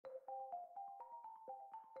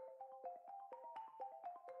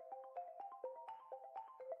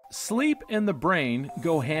Sleep and the brain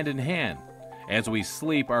go hand in hand. As we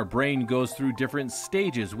sleep, our brain goes through different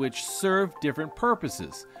stages which serve different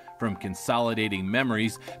purposes, from consolidating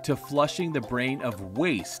memories to flushing the brain of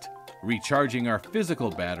waste, recharging our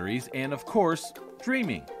physical batteries, and of course,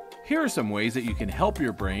 dreaming. Here are some ways that you can help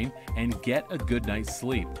your brain and get a good night's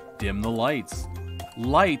sleep. Dim the lights.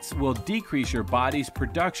 Lights will decrease your body's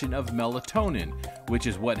production of melatonin, which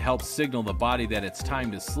is what helps signal the body that it's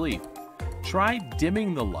time to sleep. Try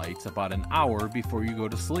dimming the lights about an hour before you go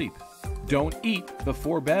to sleep. Don't eat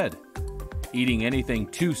before bed. Eating anything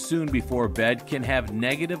too soon before bed can have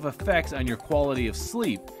negative effects on your quality of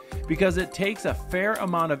sleep because it takes a fair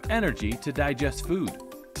amount of energy to digest food.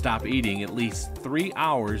 Stop eating at least 3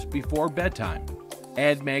 hours before bedtime.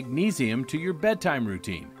 Add magnesium to your bedtime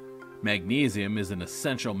routine. Magnesium is an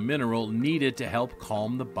essential mineral needed to help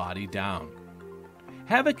calm the body down.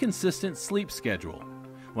 Have a consistent sleep schedule.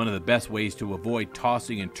 One of the best ways to avoid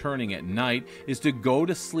tossing and turning at night is to go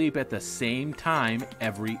to sleep at the same time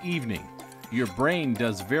every evening. Your brain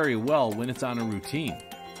does very well when it's on a routine.